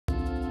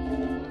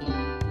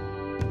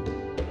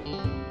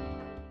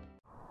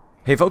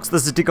Hey folks,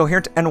 this is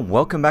Decoherent, and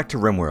welcome back to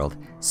Rimworld.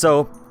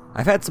 So,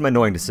 I've had some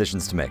annoying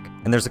decisions to make,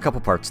 and there's a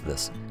couple parts to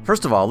this.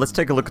 First of all, let's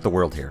take a look at the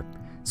world here.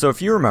 So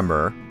if you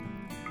remember,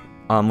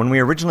 when we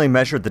originally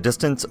measured the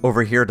distance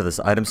over here to this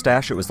item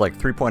stash, it was like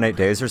 3.8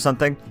 days or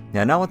something.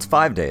 Yeah, now it's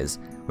 5 days,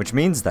 which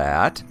means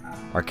that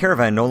our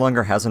caravan no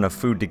longer has enough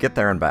food to get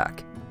there and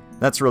back.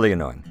 That's really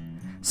annoying.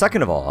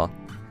 Second of all,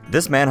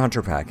 this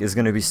Manhunter pack is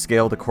going to be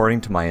scaled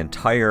according to my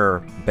entire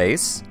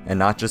base, and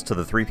not just to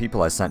the 3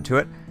 people I sent to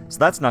it. So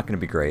that's not going to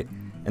be great.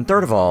 And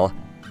third of all,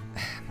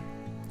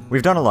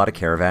 we've done a lot of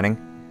caravanning,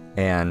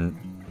 and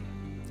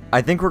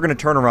I think we're going to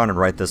turn around and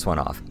write this one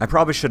off. I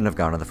probably shouldn't have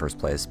gone in the first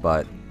place,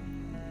 but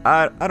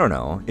I don't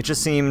know. It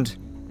just seemed,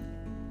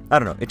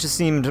 it just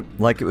seemed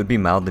like it would be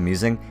mildly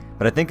amusing,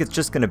 but I think it's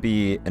just going to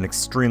be an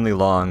extremely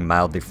long,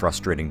 mildly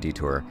frustrating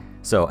detour.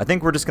 So I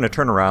think we're just going to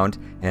turn around,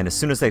 and as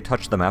soon as they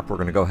touch the map, we're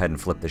going to go ahead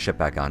and flip the ship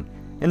back on.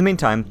 In the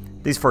meantime,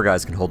 these 4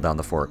 guys can hold down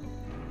the fort.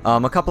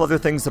 A couple other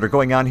things that are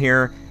going on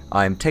here.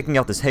 I'm taking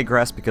out this hay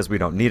grass because we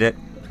don't need it.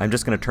 I'm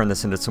just going to turn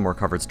this into some more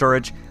covered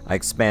storage. I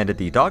expanded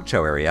the dog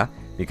chow area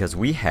because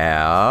we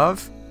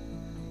have...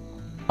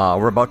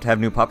 we're about to have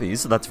new puppies,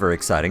 so that's very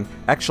exciting.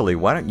 Actually,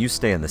 why don't you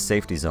stay in the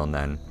safety zone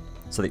then,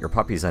 so that your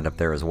puppies end up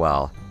there as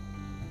well.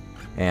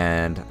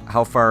 And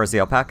how far is the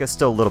alpaca?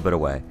 Still a little bit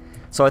away.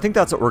 So I think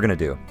that's what we're going to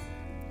do.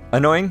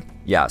 Annoying?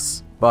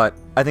 Yes, but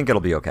I think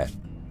it'll be okay.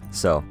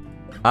 So,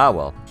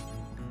 well.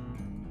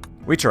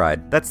 We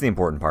tried. That's the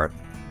important part.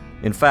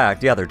 In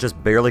fact, yeah, they're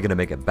just barely going to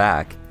make it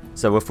back.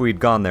 So if we'd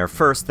gone there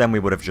first, then we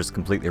would have just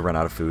completely run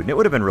out of food, and it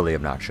would have been really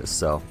obnoxious,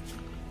 so...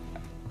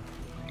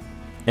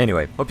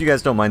 Anyway, hope you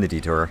guys don't mind the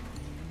detour.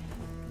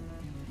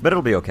 But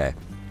it'll be okay.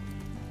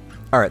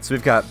 Alright, so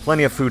we've got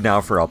plenty of food now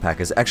for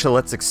alpacas. Actually,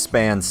 let's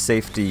expand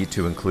safety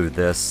to include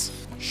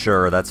this.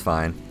 Sure, that's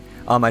fine.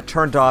 I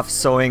turned off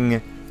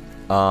sowing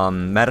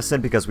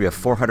medicine because we have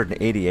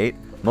 488,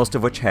 most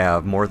of which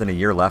have more than a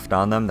year left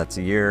on them. That's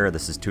a year,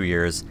 this is 2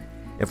 years.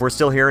 If we're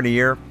still here in a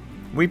year,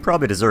 we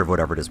probably deserve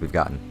whatever it is we've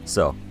gotten.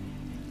 So,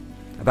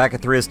 Alpaca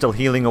 3 is still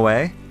healing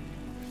away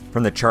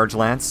from the Charge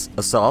Lance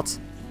assault,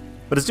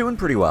 but it's doing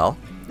pretty well.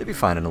 It'll be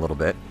fine in a little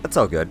bit. That's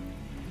all good.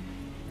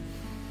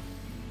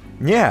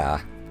 Yeah,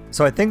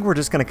 so I think we're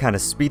just going to kind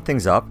of speed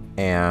things up,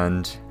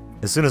 and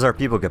as soon as our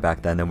people get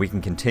back then we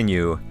can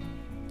continue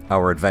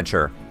our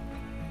adventure.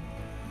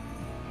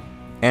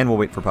 And we'll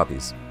wait for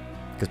puppies,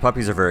 because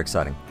puppies are very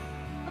exciting.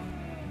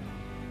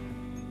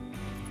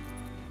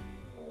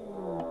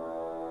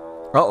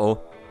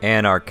 Uh-oh,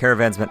 and our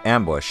caravan's been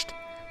ambushed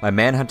by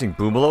man-hunting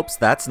boomalopes?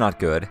 That's not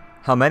good.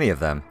 How many of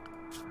them?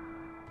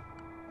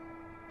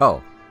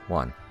 Oh,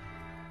 1.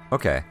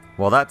 Okay,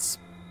 well that's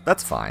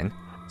fine.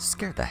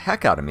 Scared the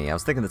heck out of me. I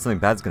was thinking that something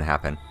bad's gonna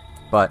happen.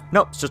 But,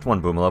 nope, it's just 1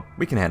 boomalope.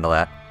 We can handle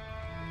that.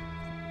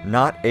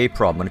 Not a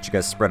problem. Why don't you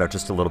guys spread out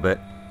just a little bit?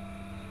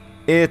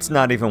 It's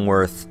not even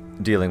worth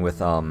dealing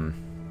with,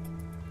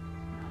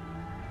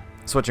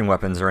 switching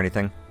weapons or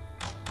anything.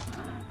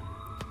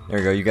 There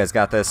you go, you guys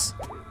got this.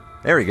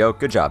 There we go,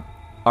 good job.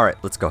 Alright,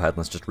 let's go ahead,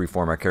 let's just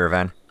reform our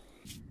caravan.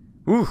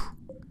 Ooh,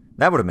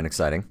 that would have been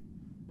exciting.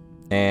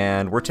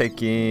 And we're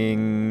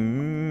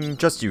taking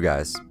just you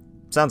guys.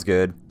 Sounds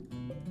good.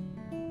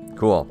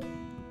 Cool.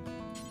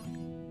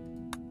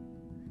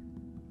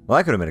 Well,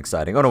 that could have been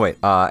exciting. Oh no, wait,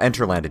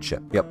 enter landed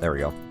ship. Yep, there we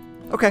go.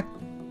 Okay,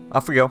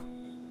 off we go.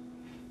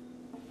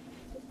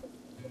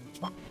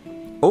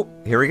 Oh,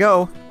 here we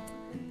go.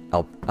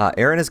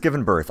 Aaron has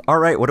given birth.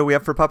 Alright, what do we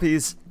have for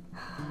puppies?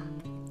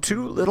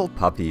 2 little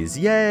puppies.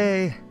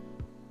 Yay!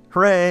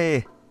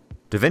 Hooray!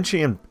 Da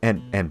Vinci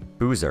and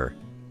Boozer.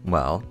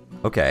 Well,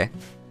 okay.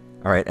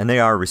 Alright, and they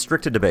are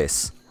restricted to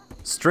base.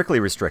 Strictly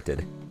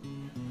restricted.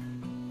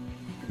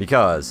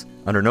 Because,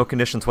 under no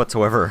conditions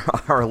whatsoever,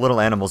 are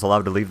little animals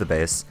allowed to leave the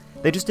base.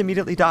 They just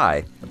immediately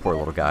die, the poor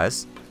little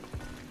guys.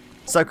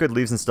 Suck good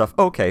leaves and stuff.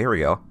 Okay, here we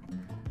go.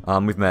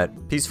 We've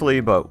met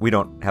peacefully, but we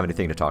don't have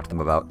anything to talk to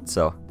them about,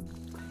 so...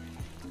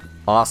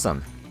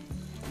 Awesome.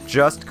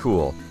 Just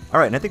cool.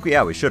 Alright, and I think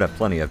we should have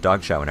plenty of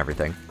dog chow and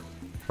everything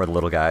for the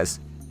little guys.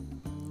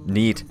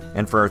 Neat.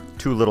 And for our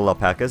 2 little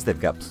alpacas, they've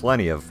got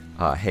plenty of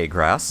hay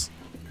grass.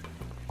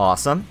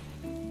 Awesome.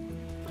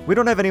 We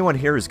don't have anyone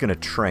here who's going to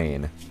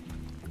train.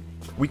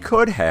 We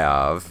could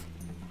have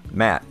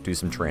Matt do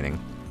some training.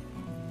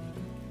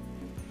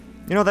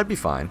 You know, that'd be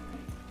fine.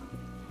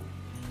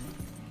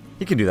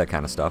 He can do that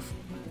kind of stuff.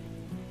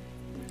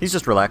 He's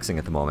just relaxing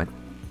at the moment.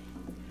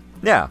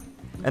 Yeah.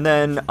 And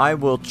then I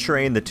will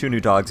train the 2 new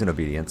dogs in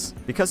obedience,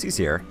 because he's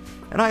here,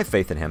 and I have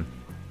faith in him.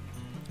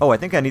 Oh, I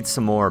think I need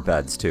some more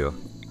beds, too.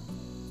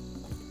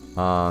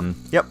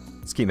 Yep,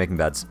 let's keep making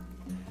beds.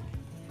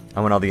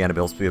 I want all the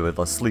Annabelles to be able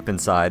to sleep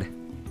inside.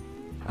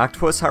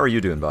 Octopus, how are you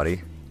doing,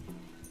 buddy?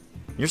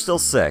 You're still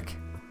sick.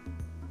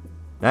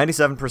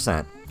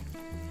 97%.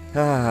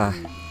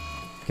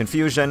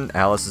 Confusion,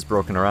 Alice is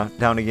broken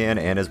down again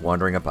and is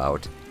wandering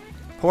about.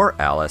 Poor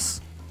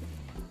Alice.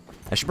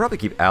 I should probably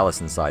keep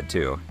Alice inside,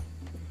 too.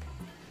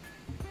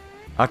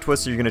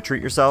 Octopus, are you going to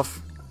treat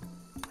yourself?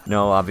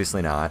 No,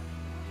 obviously not.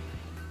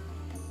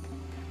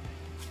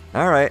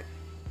 Alright.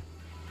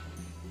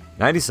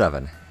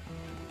 97.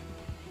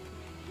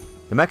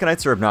 The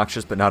mechanites are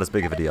obnoxious, but not as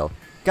big of a deal.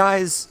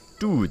 Guys,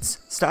 dudes,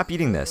 stop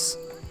eating this.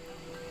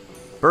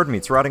 Bird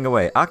meat's rotting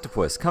away.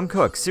 Octopus, come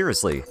cook,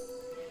 seriously.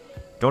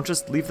 Don't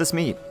just leave this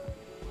meat.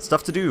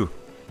 Stuff to do.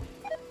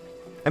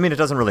 I mean, it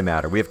doesn't really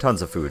matter. We have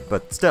tons of food,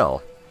 but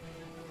still.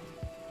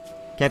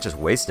 Can't just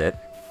waste it.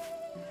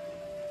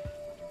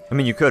 I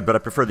mean, you could, but I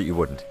prefer that you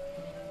wouldn't.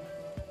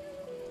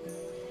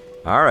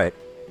 Alright.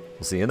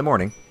 We'll see you in the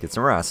morning. Get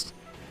some rest.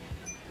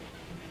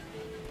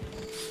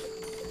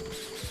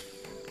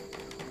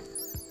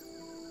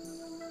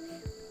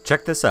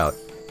 Check this out.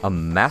 A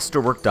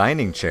masterwork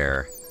dining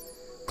chair.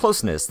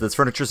 Closeness. This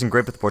furniture is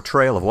engraved with a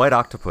portrayal of white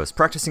octopus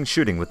practicing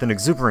shooting with an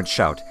exuberant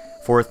shout.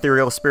 Four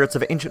ethereal spirits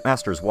of ancient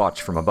masters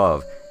watch from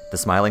above. The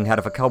smiling head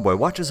of a cowboy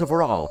watches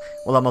over all,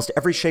 while almost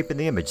every shape in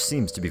the image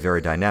seems to be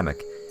very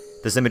dynamic.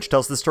 This image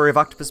tells the story of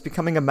Octopus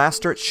becoming a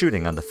master at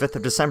shooting on the 5th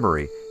of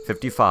December,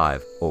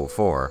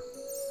 5504.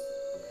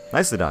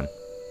 Nicely done.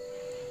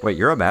 Wait,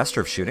 you're a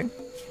master of shooting?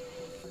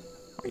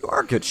 Oh, you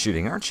are good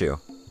shooting, aren't you?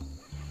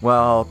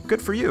 Well,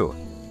 good for you.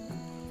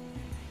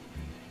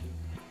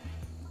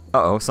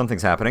 Uh-oh,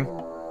 something's happening.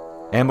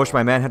 Ambush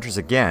by manhunters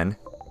again.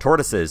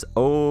 Tortoises.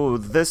 Oh,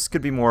 this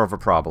could be more of a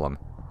problem.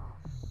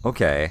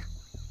 Okay.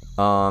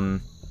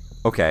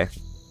 Okay.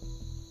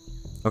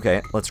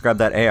 Okay, let's grab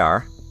that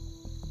AR.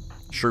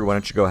 Sure, why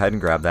don't you go ahead and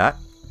grab that.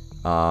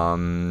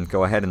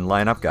 Go ahead and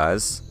line up,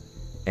 guys.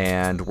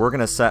 And we're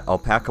gonna set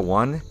Alpaca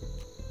 1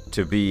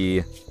 to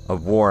be a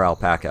war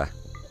alpaca.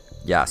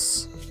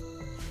 Yes.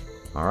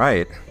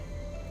 Alright.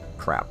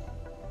 Crap.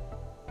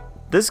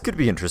 This could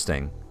be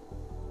interesting.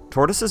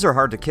 Tortoises are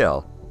hard to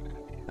kill.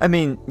 I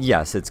mean,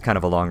 yes, it's kind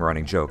of a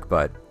long-running joke,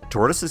 but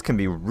tortoises can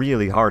be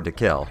really hard to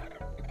kill.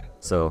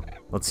 So,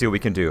 let's see what we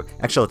can do.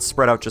 Actually, let's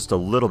spread out just a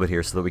little bit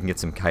here so that we can get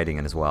some kiting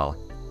in as well.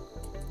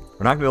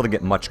 We're not going to be able to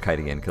get much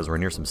kiting in because we're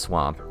near some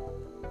swamp.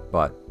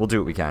 But, we'll do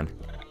what we can.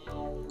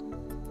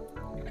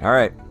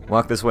 Alright,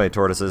 walk this way,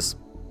 tortoises.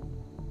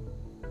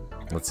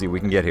 Let's see what we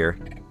can get here.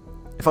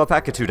 If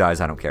Alpaca 2 dies,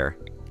 I don't care.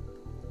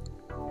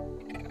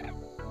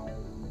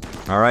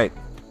 Alright.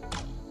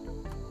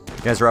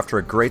 You guys are off to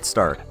a great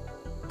start.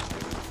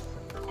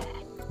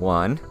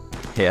 1.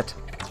 Hit.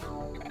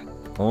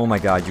 Oh my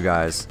god, you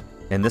guys.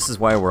 And this is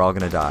why we're all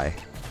gonna die.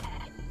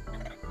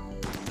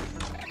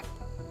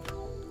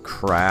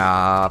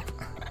 Crap.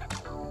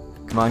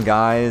 Come on,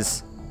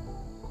 guys.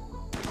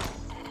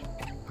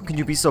 How can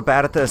you be so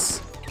bad at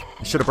this?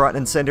 I should have brought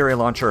an incendiary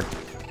launcher.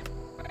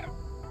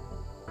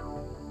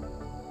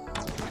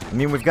 I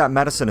mean, we've got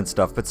medicine and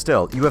stuff, but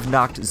still, you have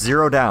knocked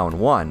 0 down.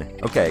 1.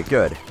 Okay,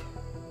 good.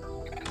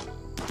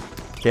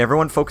 Okay,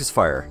 everyone focus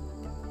fire.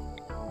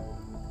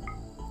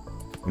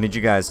 We need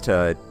you guys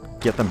to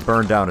get them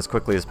burned down as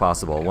quickly as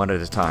possible, one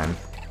at a time.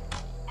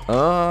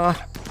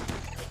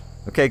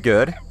 Okay,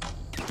 good.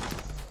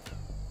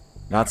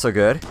 Not so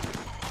good.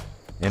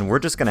 And we're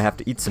just gonna have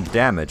to eat some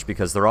damage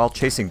because they're all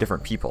chasing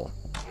different people.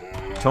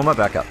 Toma,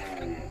 back up.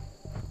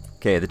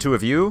 Okay, the two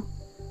of you,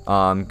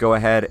 go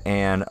ahead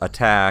and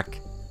attack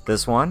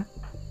this one.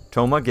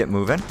 Toma, get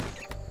moving.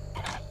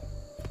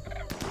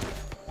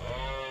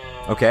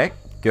 Okay,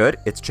 good.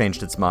 It's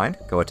changed its mind.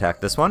 Go attack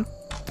this one.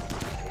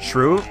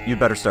 Shrew, you'd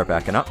better start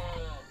backing up.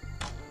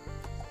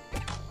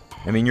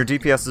 I mean, your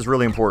DPS is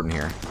really important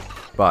here.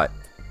 But,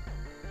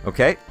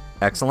 okay,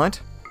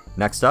 excellent.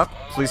 Next up,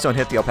 please don't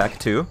hit the Alpaca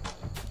 2.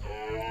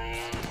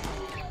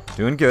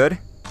 Doing good.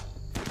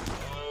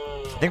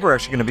 I think we're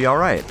actually going to be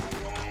alright.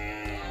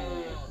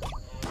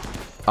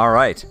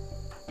 Alright.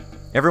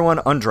 Everyone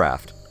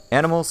undraft.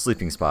 Animal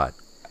sleeping spot.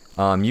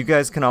 You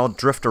guys can all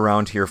drift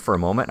around here for a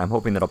moment. I'm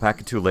hoping that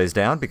Alpaca 2 lays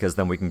down because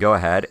then we can go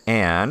ahead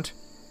and...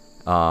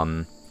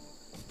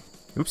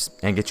 oops,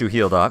 and get you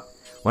healed up.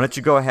 Why don't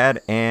you go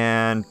ahead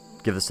and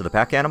give this to the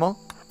pack animal?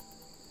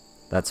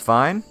 That's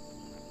fine.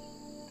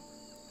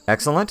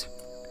 Excellent.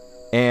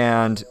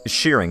 And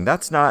shearing,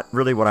 that's not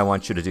really what I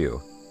want you to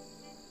do.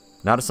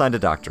 Not assigned to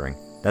doctoring.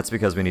 That's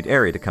because we need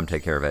Airy to come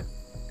take care of it.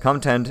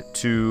 Come tend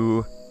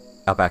to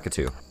Alpaca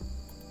 2.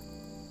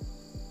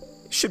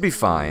 Should be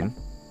fine.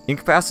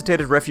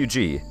 Incapacitated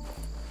refugee.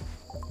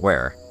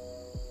 Where?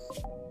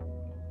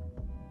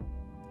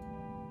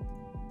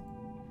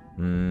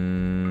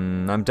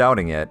 I'm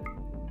doubting it.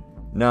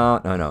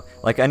 No.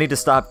 Like, I need to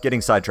stop getting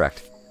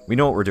sidetracked. We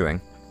know what we're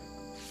doing.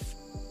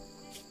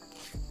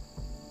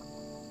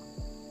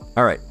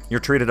 Alright, you're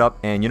treated up,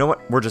 and you know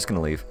what? We're just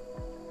gonna leave.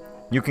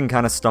 You can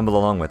kind of stumble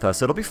along with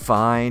us. It'll be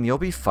fine. You'll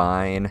be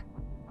fine.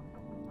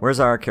 Where's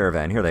our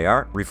caravan? Here they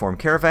are. Reform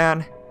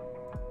caravan.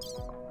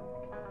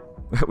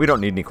 We don't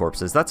need any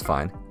corpses. That's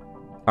fine.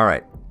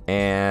 Alright,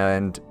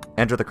 and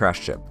enter the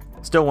crash ship.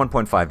 Still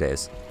 1.5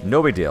 days.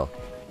 No big deal.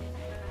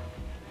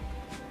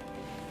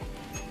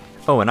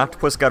 Oh, an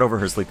octopus got over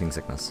her sleeping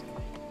sickness.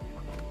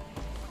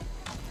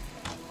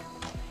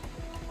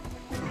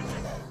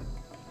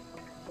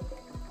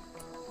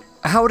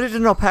 How did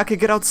an alpaca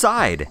get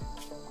outside?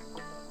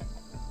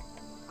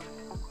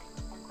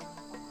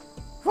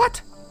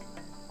 What?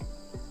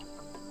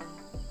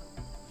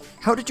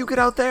 How did you get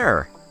out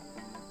there?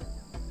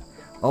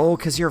 Oh,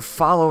 because you're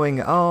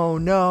following. Oh,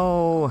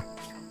 no.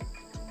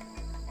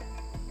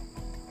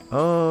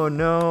 Oh,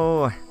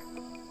 no.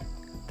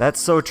 That's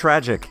so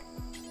tragic.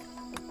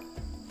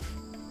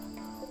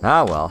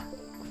 Ah, well.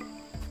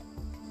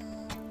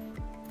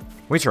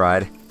 We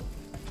tried.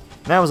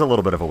 That was a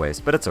little bit of a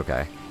waste, but it's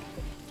okay.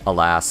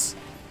 Alas.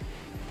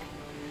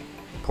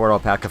 Poor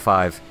Alpaca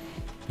 5.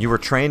 You were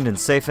trained and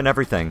safe and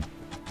everything.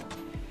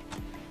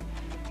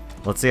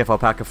 Let's see if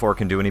Alpaca 4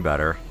 can do any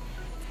better.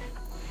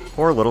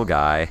 Poor little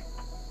guy.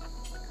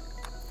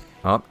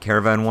 Oh,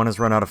 Caravan 1 has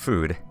run out of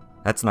food.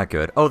 That's not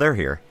good. Oh, they're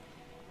here.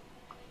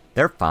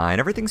 They're fine.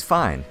 Everything's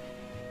fine.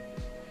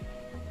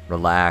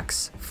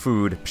 Relax.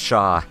 Food.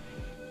 Pshaw.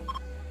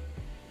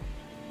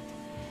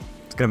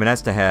 It's gonna be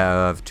nice to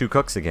have 2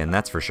 cooks again,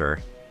 that's for sure.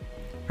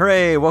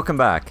 Hooray! Welcome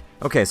back.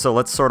 Okay, so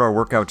let's sort our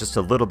work out just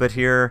a little bit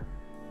here.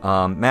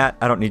 Matt,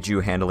 I don't need you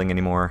handling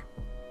anymore.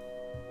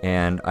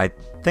 And I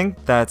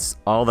think that's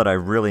all that I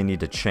really need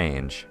to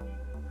change.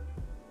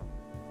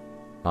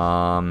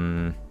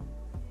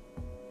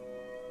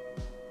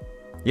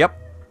 Yep.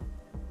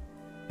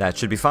 That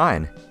should be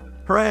fine.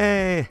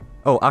 Hooray!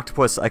 Oh,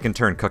 Octopus, I can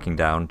turn cooking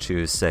down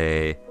to,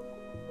 say...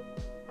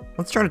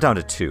 Let's turn it down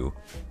to 2.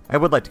 I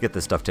would like to get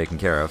this stuff taken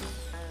care of.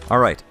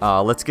 Alright,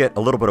 let's get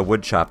a little bit of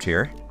wood chopped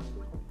here.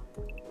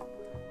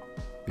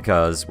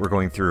 Because we're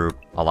going through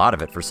a lot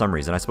of it for some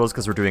reason. I suppose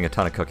because we're doing a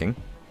ton of cooking.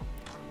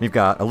 We've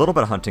got a little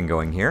bit of hunting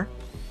going here.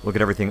 We'll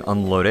get everything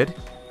unloaded.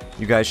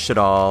 You guys should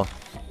all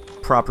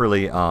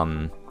properly,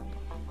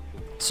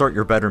 sort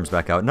your bedrooms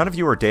back out. None of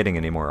you are dating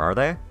anymore, are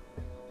they?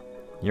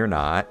 You're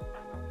not.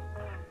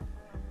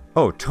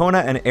 Oh,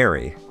 Tona and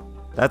Airy.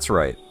 That's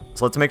right.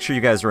 So let's make sure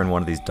you guys are in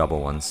one of these double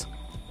ones.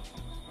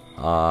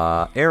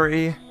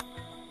 Airy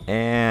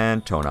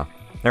and Tona.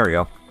 There we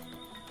go.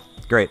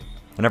 Great.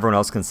 And everyone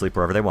else can sleep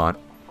wherever they want.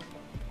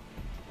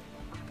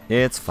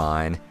 It's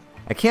fine.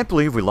 I can't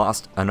believe we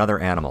lost another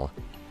animal.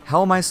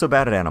 How am I so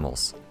bad at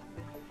animals?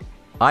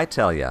 I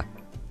tell ya.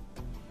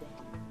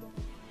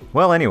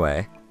 Well,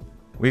 anyway,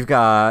 we've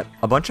got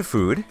a bunch of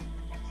food.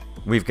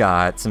 We've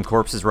got some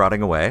corpses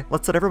rotting away.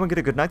 Let's let everyone get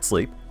a good night's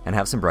sleep and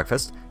have some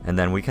breakfast, and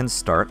then we can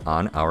start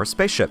on our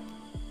spaceship.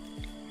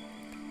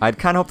 I'd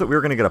kind of hoped that we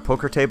were going to get a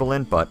poker table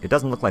in, but it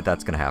doesn't look like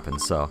that's going to happen,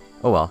 so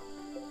oh well.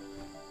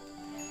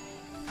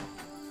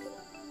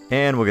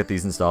 And we'll get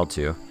these installed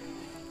too.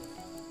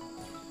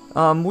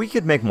 We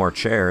could make more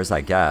chairs,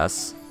 I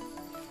guess.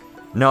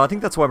 No, I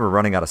think that's why we're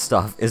running out of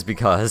stuff, is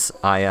because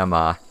I am,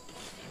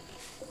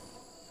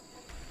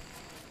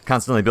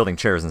 constantly building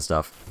chairs and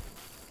stuff.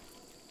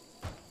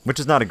 Which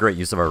is not a great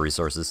use of our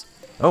resources.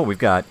 Oh, we've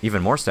got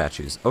even more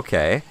statues.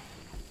 Okay.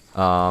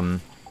 Ooh,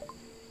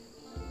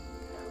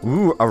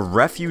 a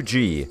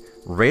refugee.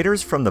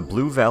 Raiders from the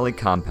Blue Valley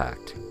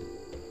Compact.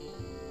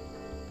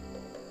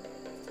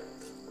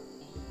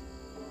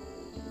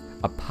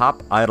 A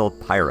pop idol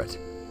pirate.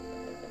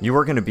 You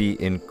are going to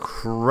be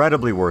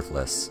incredibly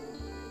worthless.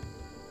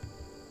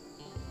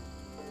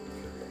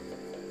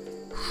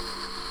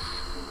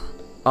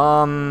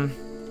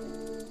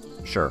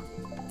 Sure.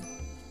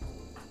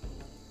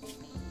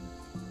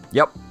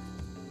 Yep.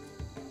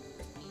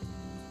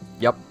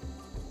 Yep.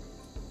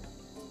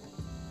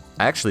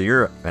 Actually,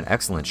 you're an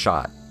excellent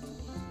shot.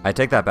 I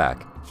take that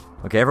back.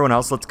 Okay, everyone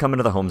else, let's come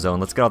into the home zone.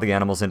 Let's get all the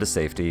animals into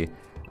safety.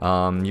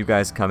 You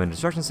guys come into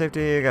destruction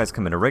safety. You guys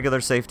come into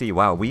regular safety.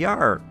 Wow, we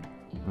are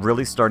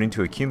really starting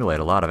to accumulate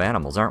a lot of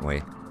animals, aren't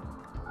we?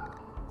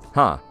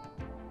 Huh.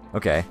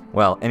 Okay,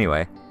 well,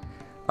 anyway.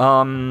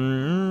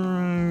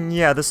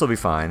 Yeah, this will be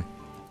fine.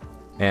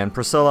 And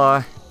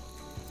Priscilla,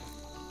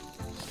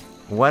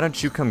 why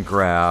don't you come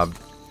grab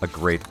a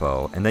great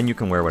bow, and then you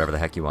can wear whatever the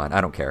heck you want.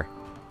 I don't care.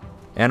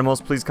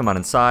 Animals, please come on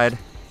inside.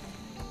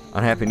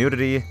 Unhappy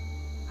nudity.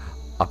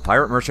 A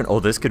pirate merchant. Oh,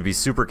 this could be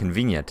super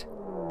convenient.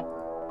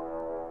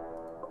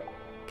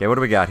 Okay, what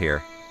do we got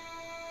here?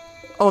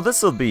 Oh,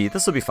 this will be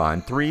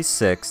fine. 3,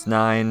 6,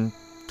 9,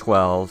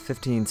 12,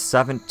 15,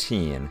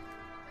 17.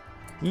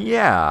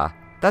 Yeah,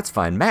 that's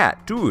fine.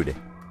 Matt, dude.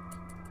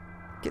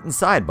 Get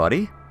inside,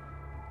 buddy.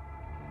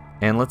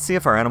 And let's see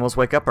if our animals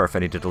wake up or if I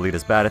need to delete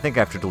his bed. I think I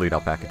have to delete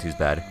Alpaca 2's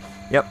bed.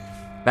 Yep,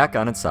 back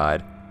on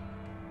inside.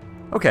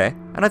 Okay,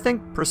 and I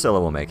think Priscilla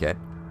will make it.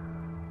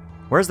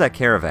 Where's that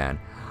caravan?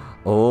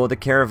 Oh, the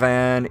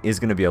caravan is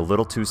going to be a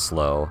little too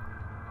slow.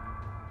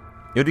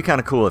 It would be kind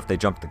of cool if they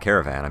jumped the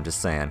caravan, I'm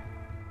just saying.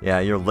 Yeah,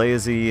 you're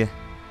lazy.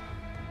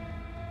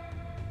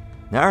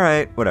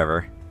 Alright,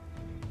 whatever.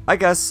 I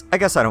guess I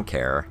don't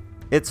care.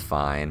 It's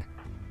fine.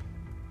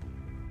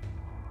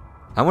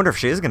 I wonder if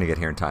she is going to get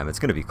here in time. It's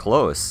going to be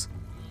close.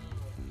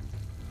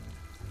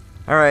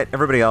 Alright,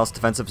 everybody else,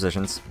 defensive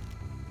positions.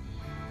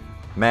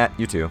 Matt,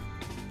 you too.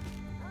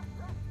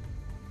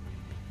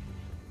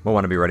 We'll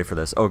want to be ready for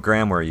this. Oh,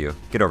 Graham, where are you?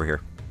 Get over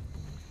here.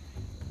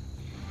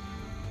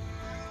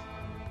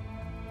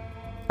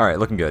 Alright,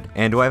 looking good.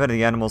 And do I have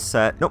any animals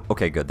set? Nope.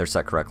 Okay, good. They're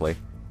set correctly.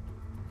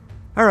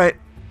 Alright,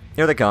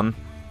 here they come.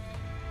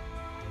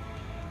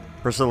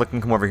 Priscilla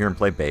can come over here and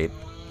play bait.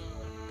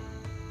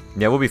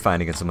 Yeah, we'll be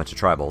fine against a bunch of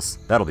tribals.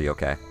 That'll be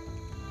okay.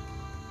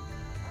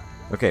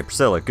 Okay,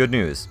 Priscilla, good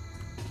news.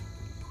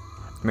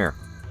 Come here.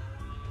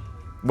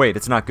 Wait,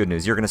 it's not good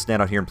news. You're going to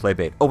stand out here and play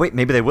bait. Oh, wait,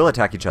 maybe they will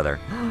attack each other.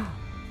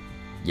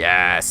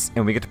 Yes!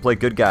 And we get to play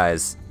good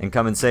guys and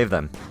come and save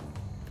them.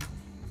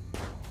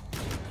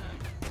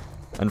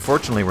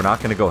 Unfortunately, we're not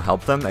going to go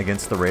help them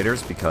against the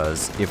raiders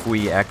because if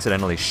we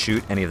accidentally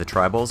shoot any of the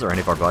tribals or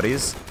any of our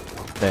buddies,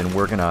 then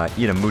we're going to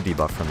eat a mood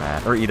debuff from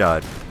that. Or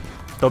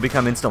they'll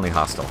become instantly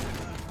hostile,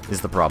 is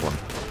the problem.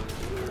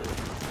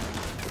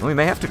 And we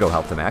may have to go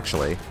help them,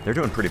 actually. They're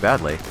doing pretty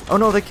badly. Oh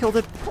no, they killed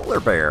a polar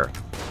bear!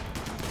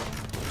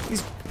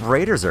 These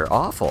raiders are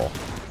awful.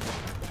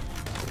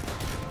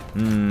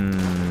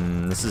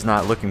 This is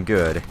not looking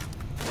good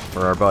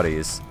for our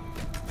buddies.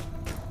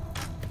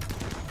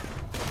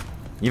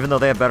 Even though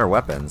they have better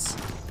weapons.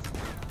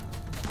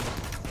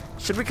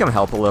 Should we come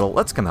help a little?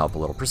 Let's come help a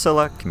little.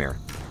 Priscilla, come here.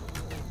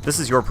 This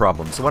is your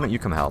problem, so why don't you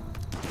come help?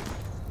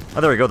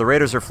 Oh, there we go. The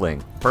raiders are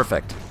fleeing.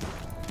 Perfect.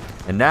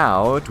 And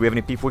now, do we have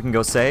any people we can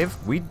go save?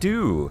 We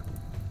do.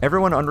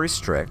 Everyone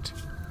unrestrict.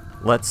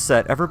 Let's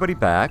set everybody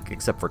back,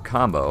 except for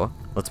Combo.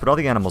 Let's put all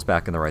the animals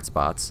back in the right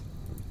spots.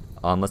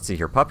 Let's see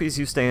here. Puppies,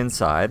 you stay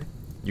inside.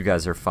 You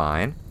guys are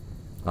fine.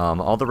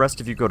 All the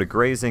rest of you go to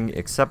grazing,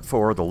 except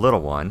for the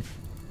little one.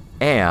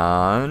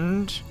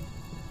 And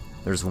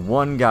there's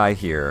one guy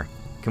here.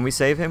 Can we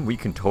save him? We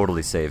can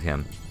totally save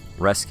him.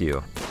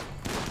 Rescue.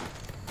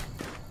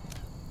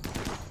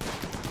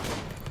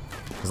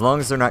 As long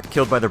as they're not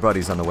killed by their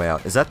buddies on the way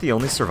out. Is that the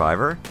only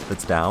survivor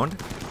that's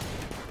downed?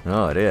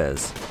 Oh, it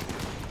is.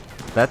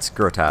 That's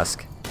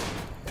grotesque.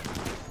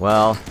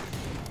 Well.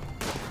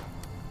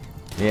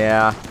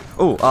 Yeah.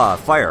 Oh,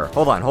 fire.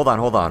 Hold on.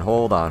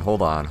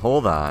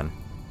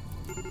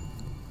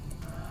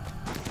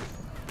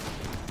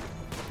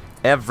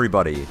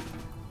 Everybody,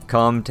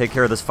 come take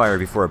care of this fire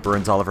before it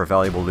burns all of our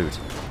valuable loot.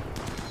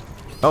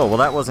 Oh, well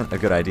that wasn't a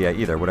good idea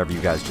either, whatever you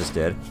guys just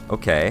did.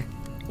 Okay.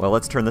 Well,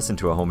 let's turn this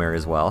into a home area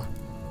as well.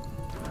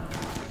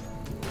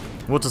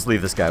 We'll just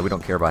leave this guy, we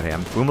don't care about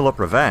him. Boomalop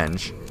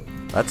Revenge?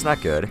 That's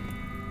not good.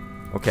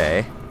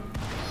 Okay.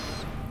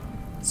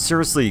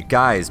 Seriously,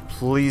 guys,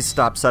 please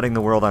stop setting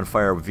the world on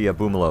fire via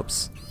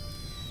Boomalops.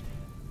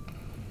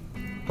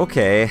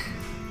 Okay.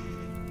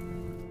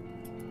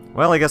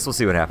 Well, I guess we'll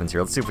see what happens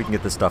here. Let's see if we can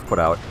get this stuff put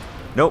out.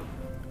 Nope.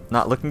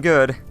 Not looking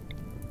good.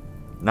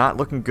 Not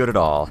looking good at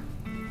all.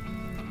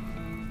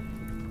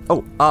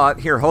 Oh,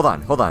 here, hold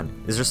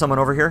on. Is there someone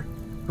over here?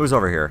 Who's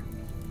over here?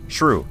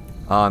 Shrew.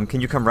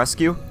 Can you come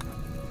rescue?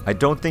 I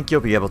don't think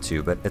you'll be able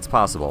to, but it's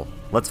possible.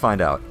 Let's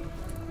find out.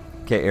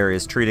 Okay,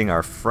 Area's treating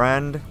our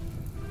friend.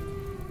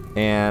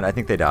 And I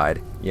think they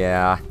died.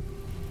 Yeah.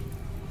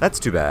 That's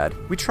too bad.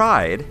 We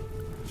tried.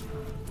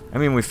 I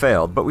mean, we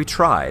failed, but we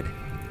tried.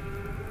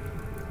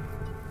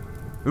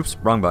 Oops,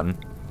 wrong button.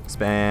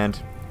 Expand.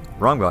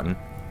 Wrong button.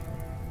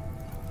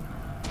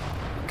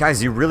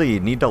 Guys, you really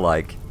need to,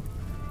 like,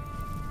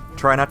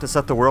 try not to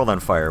set the world on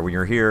fire when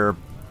you're here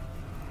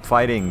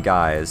fighting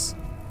guys.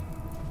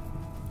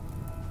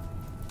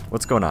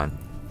 What's going on?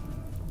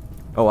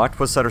 Oh,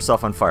 Octopus set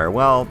herself on fire.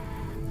 Well,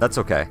 that's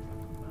okay.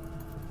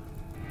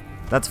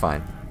 That's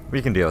fine.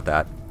 We can deal with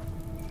that.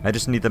 I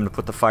just need them to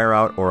put the fire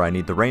out, or I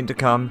need the rain to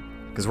come,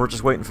 because we're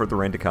just waiting for the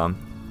rain to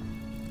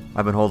come.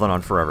 I've been holding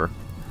on forever.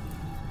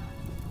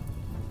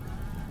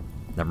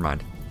 Never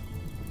mind.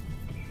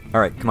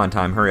 Alright, come on,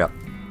 time, hurry up.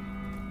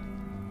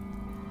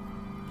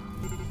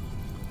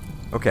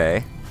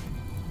 Okay.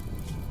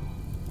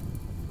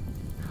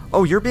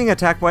 Oh, you're being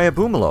attacked by a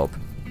Boomalope.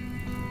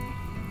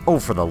 Oh,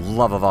 for the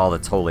love of all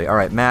that's holy.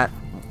 Alright, Matt,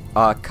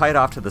 kite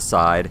off to the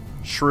side.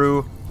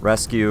 Shrew,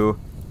 rescue.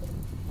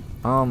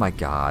 Oh my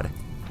god.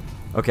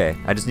 Okay,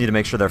 I just need to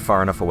make sure they're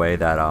far enough away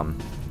that,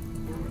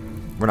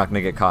 we're not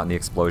gonna get caught in the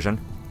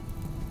explosion.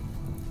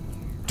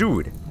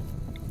 Dude!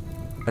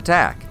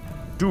 Attack!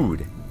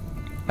 Dude!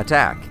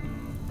 Attack!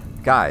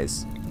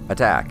 Guys,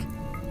 attack.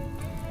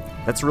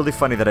 That's really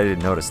funny that I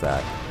didn't notice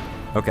that.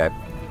 Okay.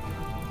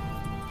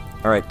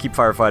 Alright, keep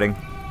firefighting.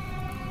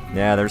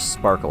 Yeah, there's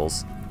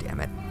sparkles. Damn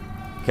it.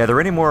 Okay, are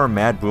there any more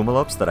mad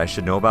Boomalopes that I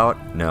should know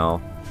about?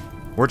 No.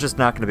 We're just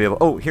not going to be able...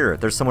 Oh, here,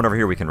 there's someone over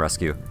here we can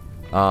rescue.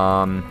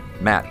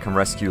 Matt, come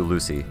rescue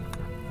Lucy.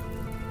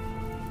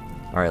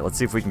 Alright, let's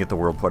see if we can get the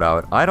world put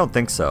out. I don't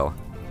think so.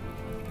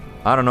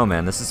 I don't know,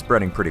 man. This is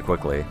spreading pretty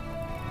quickly.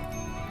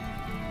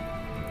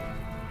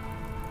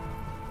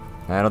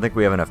 I don't think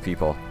we have enough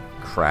people.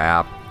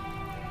 Crap.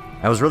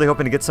 I was really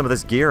hoping to get some of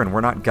this gear, and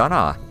we're not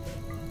gonna.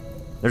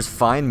 There's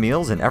fine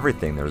meals and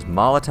everything. There's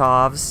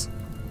Molotovs.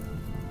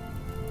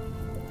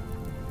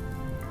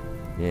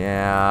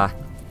 Yeah.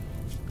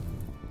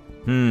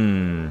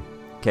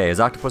 Okay, has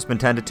Octopus been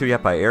tended to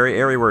yet by Airy?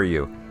 Airy, where are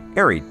you?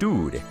 Airy,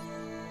 dude.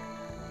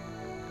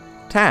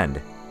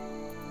 Tend.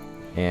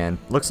 And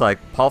looks like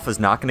Pulf is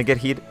not going to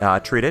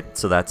get treated,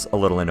 so that's a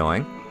little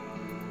annoying.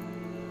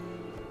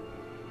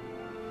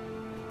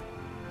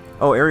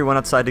 Oh, Airy went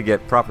outside to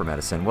get proper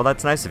medicine. Well,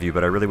 that's nice of you,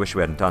 but I really wish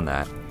we hadn't done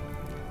that.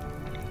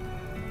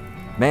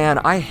 Man,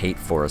 I hate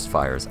forest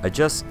fires. I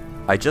just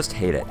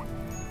hate it.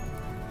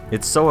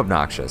 It's so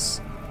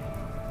obnoxious.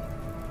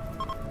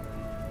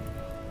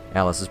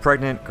 Alice is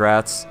pregnant.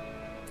 Grats.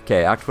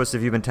 Okay, Octopus,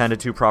 have you been tended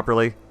to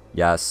properly?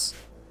 Yes.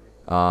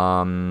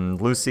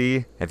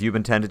 Lucy, have you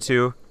been tended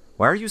to?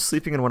 Why are you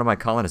sleeping in one of my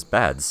colonist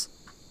beds?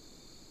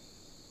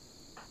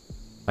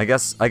 I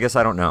guess I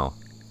don't know.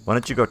 Why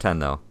don't you go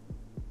tend, though?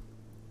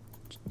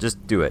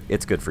 Just do it.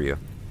 It's good for you.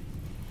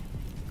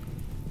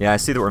 Yeah, I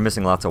see that we're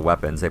missing lots of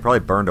weapons. They probably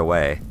burned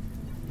away.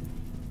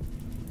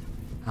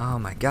 Oh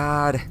my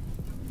god.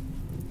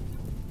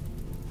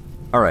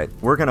 Alright,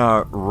 we're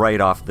gonna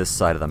write off this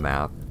side of the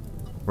map.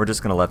 We're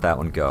just gonna let that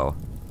one go.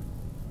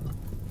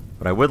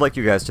 But I would like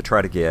you guys to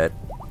try to get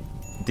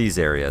these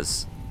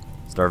areas.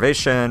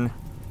 Starvation.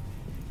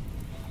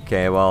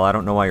 Okay, well, I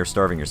don't know why you're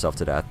starving yourself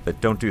to death,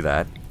 but don't do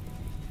that.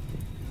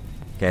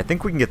 Okay, I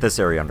think we can get this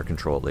area under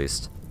control at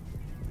least.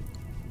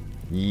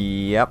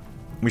 Yep,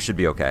 we should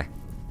be okay.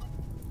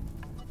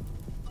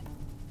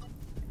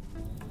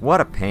 What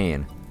a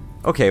pain.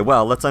 Okay,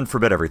 well, let's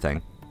unforbid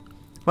everything.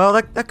 Well,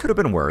 that could have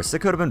been worse. It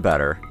could have been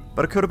better,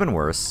 but it could have been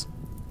worse.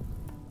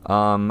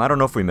 I don't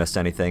know if we missed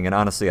anything, and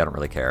honestly, I don't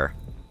really care.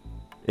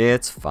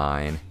 It's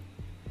fine.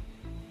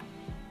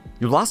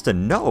 You lost a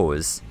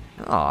nose?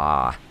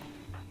 Ah.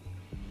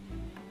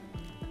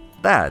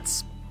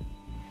 That's...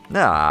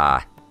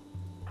 Ah.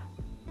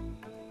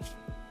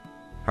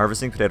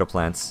 Harvesting potato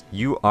plants.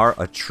 You are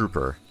a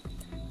trooper.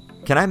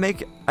 Can I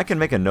make... I can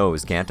make a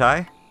nose, can't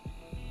I?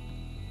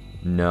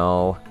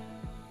 No.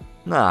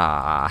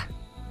 Ah.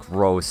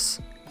 Gross.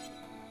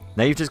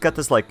 Now you've just got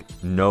this, like,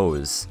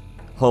 nose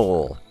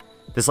hole.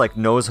 This, like,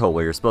 nose hole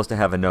where you're supposed to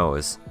have a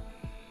nose.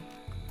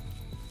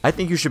 I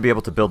think you should be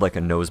able to build, like,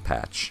 a nose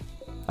patch.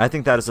 I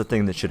think that is a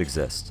thing that should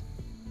exist.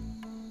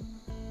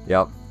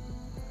 Yep.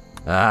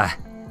 Ah.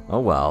 Oh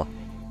well.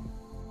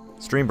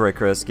 Stream break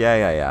risk.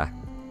 Yeah.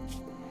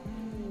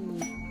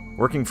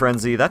 Working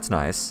frenzy. That's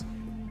nice.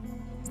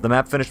 Is the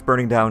map finished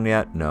burning down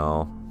yet?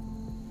 No.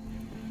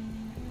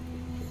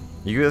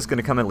 You guys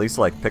gonna come at least,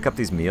 like, pick up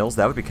these meals?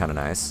 That would be kind of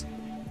nice.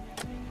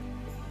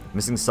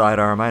 Missing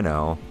sidearm, I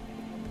know.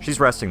 She's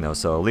resting, though,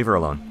 so leave her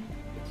alone.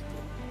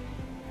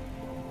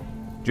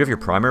 Do you have your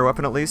primary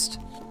weapon, at least?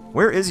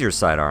 Where is your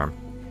sidearm?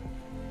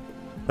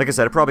 Like I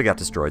said, it probably got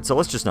destroyed, so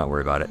let's just not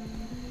worry about it.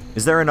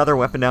 Is there another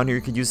weapon down here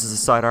you could use as a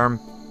sidearm?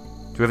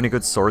 Do we have any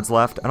good swords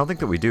left? I don't think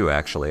that we do,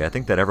 actually. I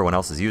think that everyone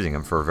else is using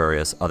them for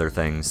various other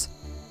things.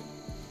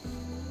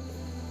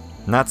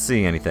 Not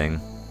seeing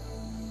anything.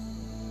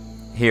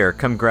 Here,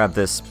 come grab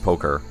this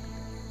poker.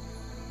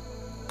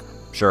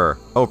 Sure.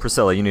 Oh,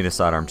 Priscilla, you need a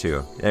sidearm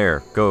too.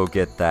 There, go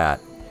get that.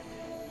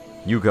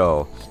 You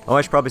go. Oh,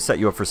 I should probably set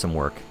you up for some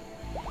work.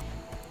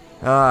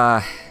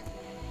 You're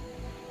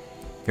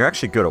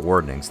actually good at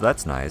wardening, so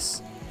that's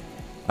nice.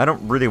 I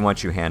don't really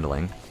want you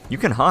handling. You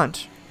can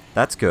hunt.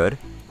 That's good.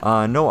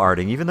 No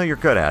arting, even though you're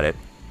good at it.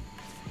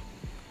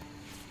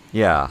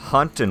 Yeah,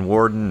 hunt and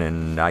warden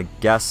and I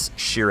guess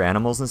shear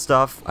animals and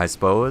stuff, I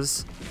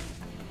suppose.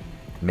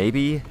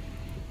 Maybe.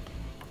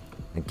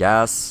 I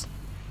guess.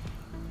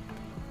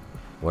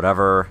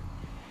 Whatever.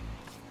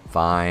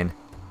 Fine.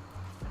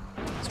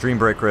 Extreme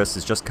break risk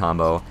is just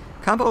combo.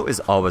 Combo is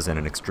always in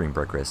an extreme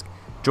break risk.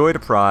 Joy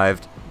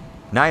deprived.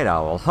 Night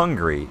owl.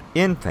 Hungry.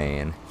 In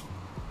pain.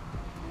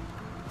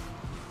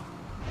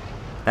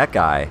 That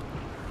guy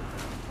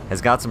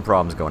has got some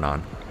problems going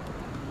on.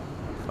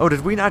 Oh,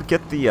 did we not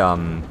get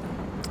the,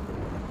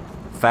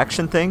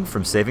 faction thing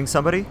from saving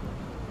somebody?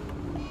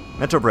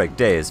 Mental break.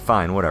 Days.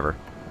 Fine, whatever.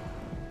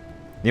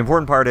 The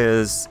important part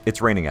is,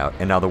 it's raining out,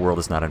 and now the world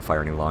is not on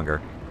fire any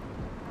longer.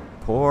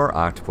 Poor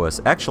octopus.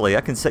 Actually,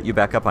 I can set you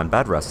back up on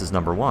bed rest as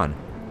number 1.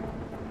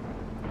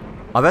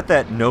 I'll bet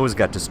that nose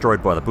got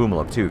destroyed by the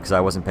boomalop too, because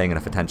I wasn't paying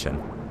enough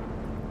attention.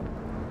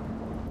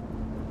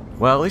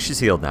 Well, at least she's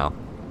healed now.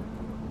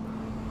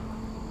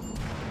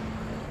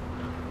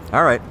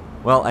 Alright.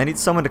 Well, I need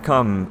someone to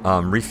come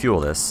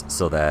refuel this,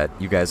 so that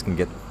you guys can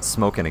get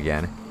smoking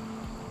again.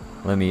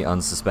 Let me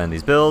unsuspend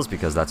these bills,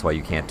 because that's why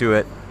you can't do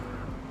it.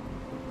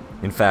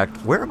 In fact,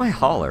 where are my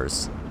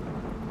haulers?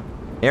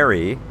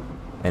 Ari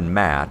and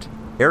Matt.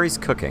 Ari's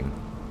cooking.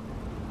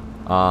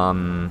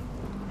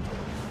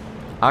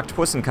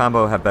 Octopus and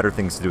Combo have better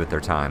things to do with their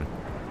time.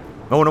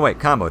 Oh, no, wait,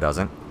 Combo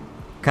doesn't.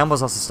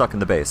 Combo's also stuck in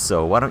the base,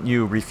 so why don't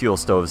you refuel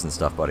stoves and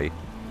stuff, buddy?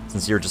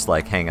 Since you're just,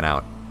 like, hanging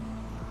out.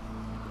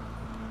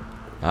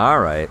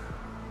 Alright.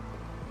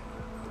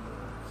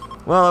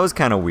 Well, that was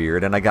kind of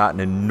weird, and I got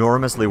an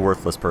enormously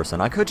worthless person.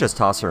 I could just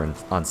toss her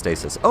on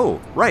stasis. Oh,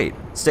 right!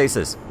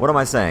 Stasis. What am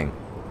I saying?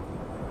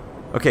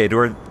 Okay, do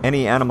there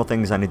any animal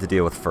things I need to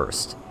deal with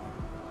first?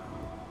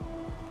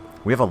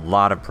 We have a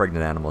lot of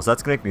pregnant animals.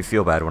 That's going to make me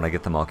feel bad when I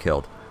get them all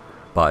killed.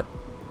 But...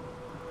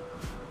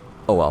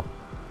 oh well.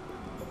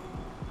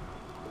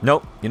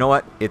 Nope. You know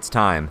what? It's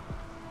time.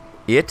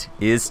 It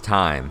is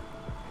time.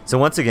 So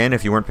once again,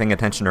 if you weren't paying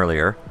attention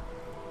earlier,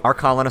 our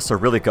colonists are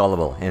really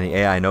gullible, and the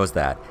AI knows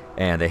that.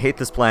 And they hate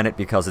this planet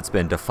because it's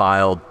been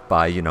defiled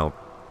by, you know,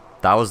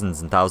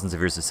 thousands and thousands of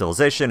years of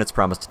civilization. It's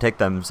promised to take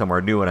them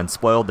somewhere new and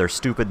unspoiled. They're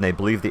stupid and they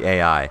believe the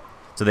AI.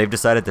 So they've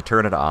decided to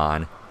turn it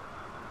on.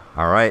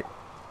 Alright.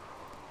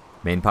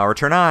 Main power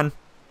turn on.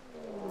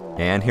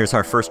 And here's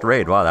our first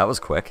raid. Wow, that was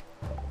quick.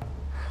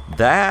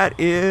 That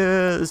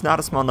is not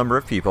a small number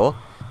of people.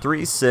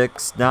 3,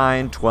 6,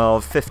 9,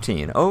 12,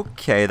 15.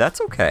 Okay, that's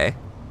okay.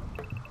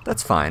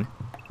 That's fine.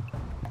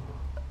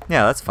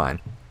 Yeah, that's fine.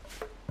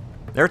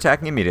 They're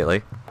attacking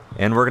immediately,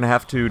 and we're going to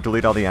have to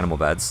delete all the animal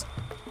beds.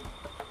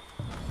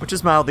 Which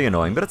is mildly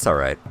annoying, but it's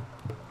alright.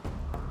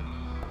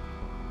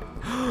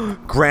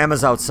 Graham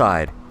is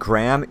outside.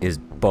 Graham is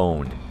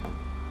boned.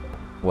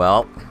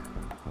 Well.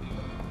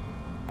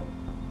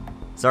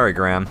 Sorry,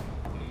 Graham.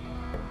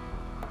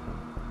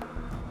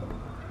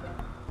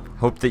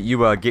 Hope that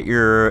you get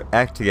your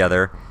act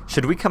together.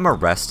 Should we come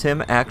arrest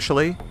him,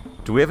 actually?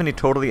 Do we have any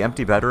totally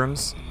empty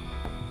bedrooms?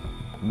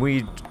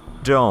 We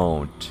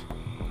don't.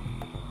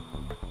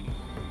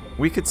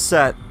 We could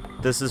set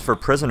this is for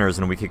prisoners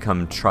and we could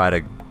come try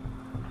to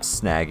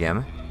snag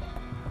him.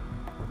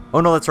 Oh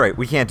no, that's right.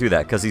 We can't do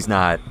that because he's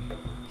not...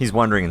 He's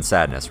wandering in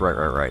sadness.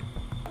 Right.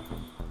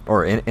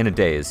 Or in a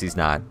daze. He's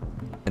not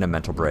in a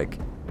mental break.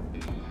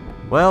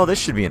 Well, this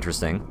should be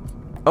interesting.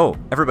 Oh,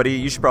 everybody,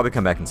 you should probably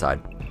come back inside.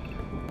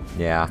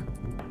 Yeah.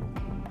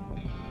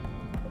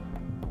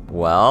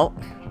 Well...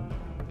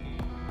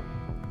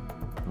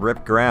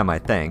 Rip Graham, I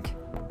think.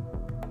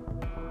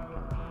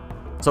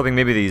 I was hoping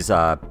maybe these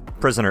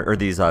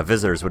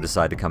visitors would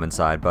decide to come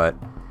inside, but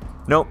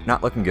nope,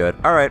 not looking good.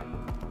 Alright.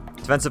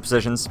 Defensive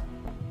positions.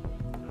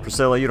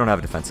 Priscilla, you don't have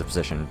a defensive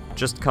position.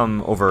 Just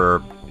come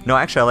over... No,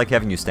 actually, I like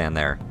having you stand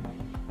there.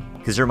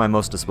 Because you're my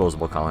most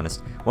disposable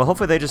colonist. Well,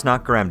 hopefully they just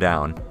knock Graham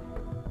down.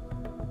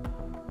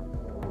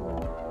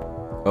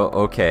 Oh,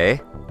 okay.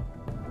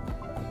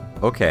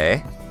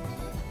 Okay.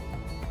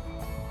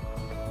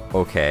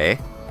 Okay.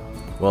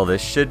 Well, this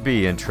should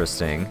be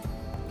interesting.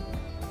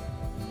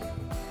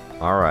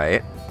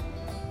 Alright.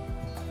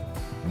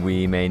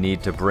 We may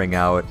need to bring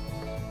out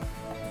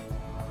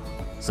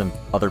some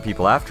other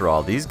people after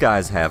all. These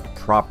guys have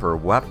proper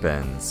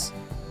weapons.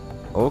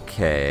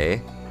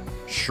 Okay.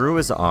 Shrew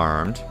is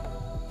armed.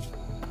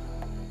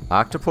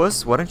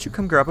 Octopus, why don't you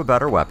come grab a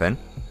better weapon?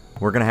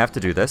 We're gonna have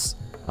to do this.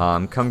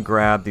 Come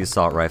grab the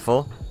assault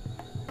rifle.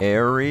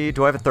 Airy,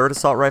 do I have a third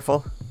assault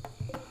rifle?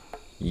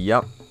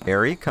 Yep.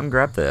 Airy, come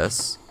grab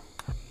this.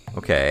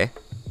 Okay.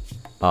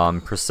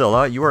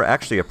 Priscilla, you are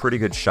actually a pretty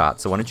good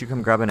shot, so why don't you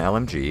come grab an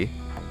LMG?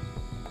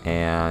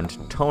 And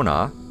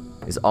Tona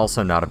is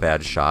also not a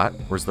bad shot.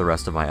 Where's the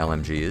rest of my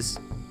LMGs?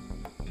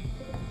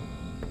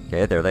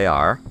 Okay, there they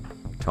are.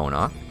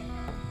 Tona.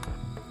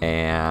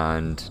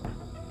 And...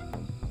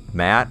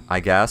 Matt, I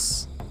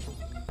guess.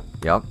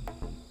 Yep.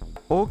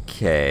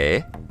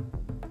 Okay.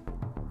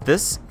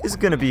 This is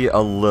gonna be a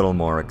little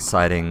more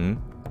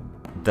exciting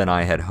than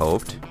I had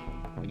hoped.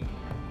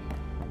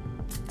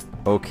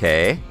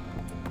 Okay.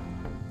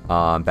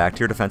 Back to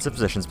your defensive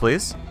positions,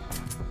 please.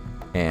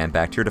 And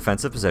back to your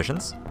defensive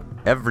positions.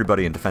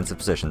 Everybody in defensive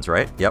positions,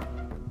 right? Yep.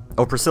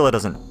 Oh, Priscilla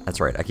doesn't... That's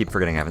right, I keep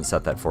forgetting I haven't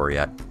set that for her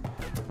yet.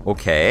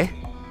 Okay.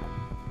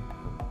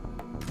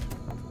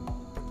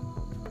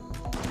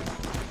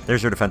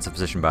 There's your defensive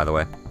position, by the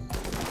way.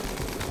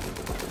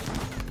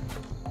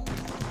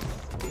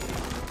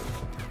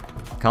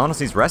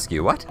 Colonist needs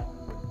rescue, what?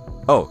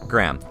 Oh,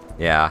 Graham.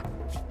 Yeah.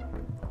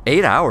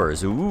 8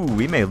 hours. Ooh,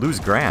 we may lose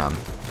Graham.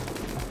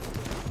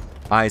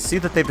 I see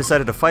that they've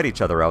decided to fight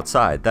each other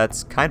outside.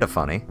 That's kind of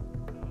funny.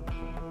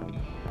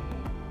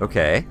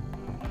 Okay.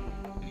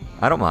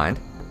 I don't mind.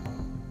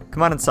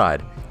 Come on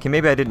inside. Okay,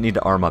 maybe I didn't need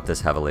to arm up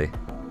this heavily.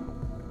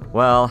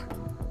 Well...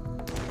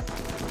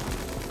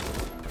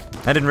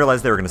 I didn't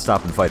realize they were going to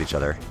stop and fight each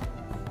other.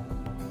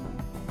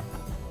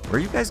 Where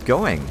are you guys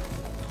going?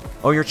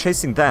 Oh, you're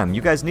chasing them. You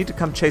guys need to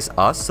come chase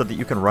us so that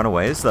you can run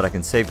away so that I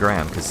can save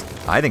Graham, because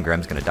I think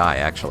Graham's going to die,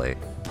 actually.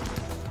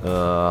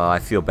 I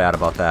feel bad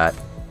about that.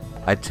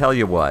 I tell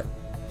you what.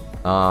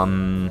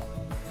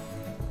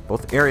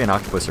 Both Airy and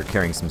Octopus are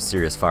carrying some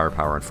serious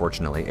firepower,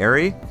 unfortunately.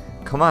 Airy,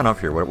 come on up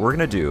here. What we're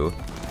going to do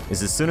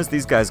is as soon as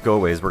these guys go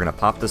away, we're going to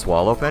pop this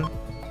wall open.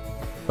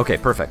 Okay,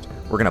 perfect.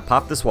 We're going to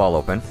pop this wall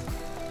open.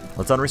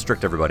 Let's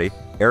unrestrict everybody.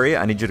 Airy,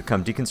 I need you to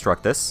come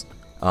deconstruct this.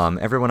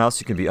 Everyone else,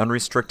 you can be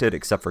unrestricted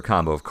except for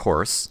Combo, of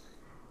course.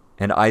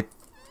 And I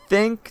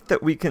think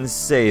that we can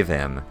save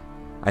him.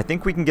 I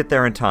think we can get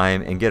there in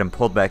time and get him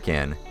pulled back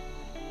in.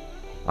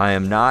 I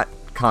am not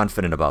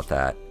confident about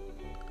that.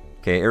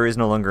 Okay, Airy's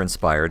no longer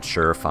inspired.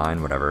 Sure,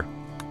 fine, whatever.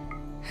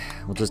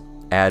 We'll just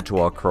add to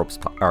our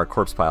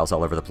corpse piles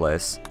all over the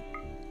place.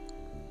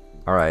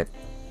 Alright.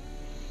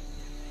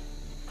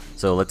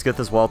 So let's get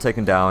this wall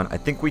taken down. I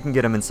think we can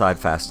get him inside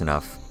fast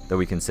enough that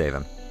we can save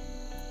him.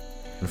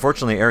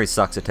 Unfortunately, Airy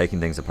sucks at taking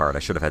things apart. I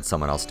should have had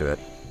someone else do it.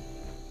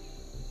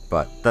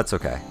 But that's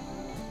okay.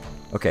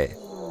 Okay.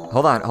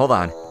 Hold on, hold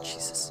on.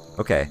 Jesus.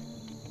 Okay.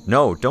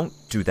 No, don't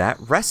do that.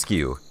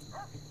 Rescue.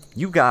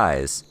 You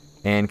guys.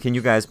 And can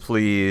you guys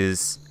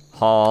please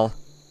haul?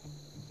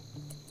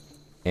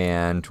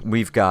 And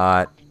we've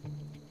got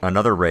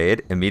another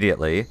raid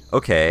immediately.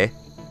 Okay.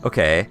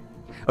 Okay.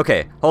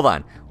 Okay, hold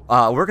on.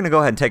 We're going to go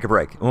ahead and take a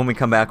break. When we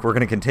come back, we're going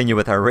to continue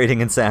with our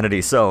raiding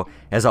insanity. So,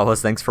 as always,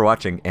 thanks for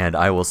watching, and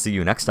I will see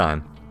you next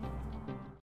time.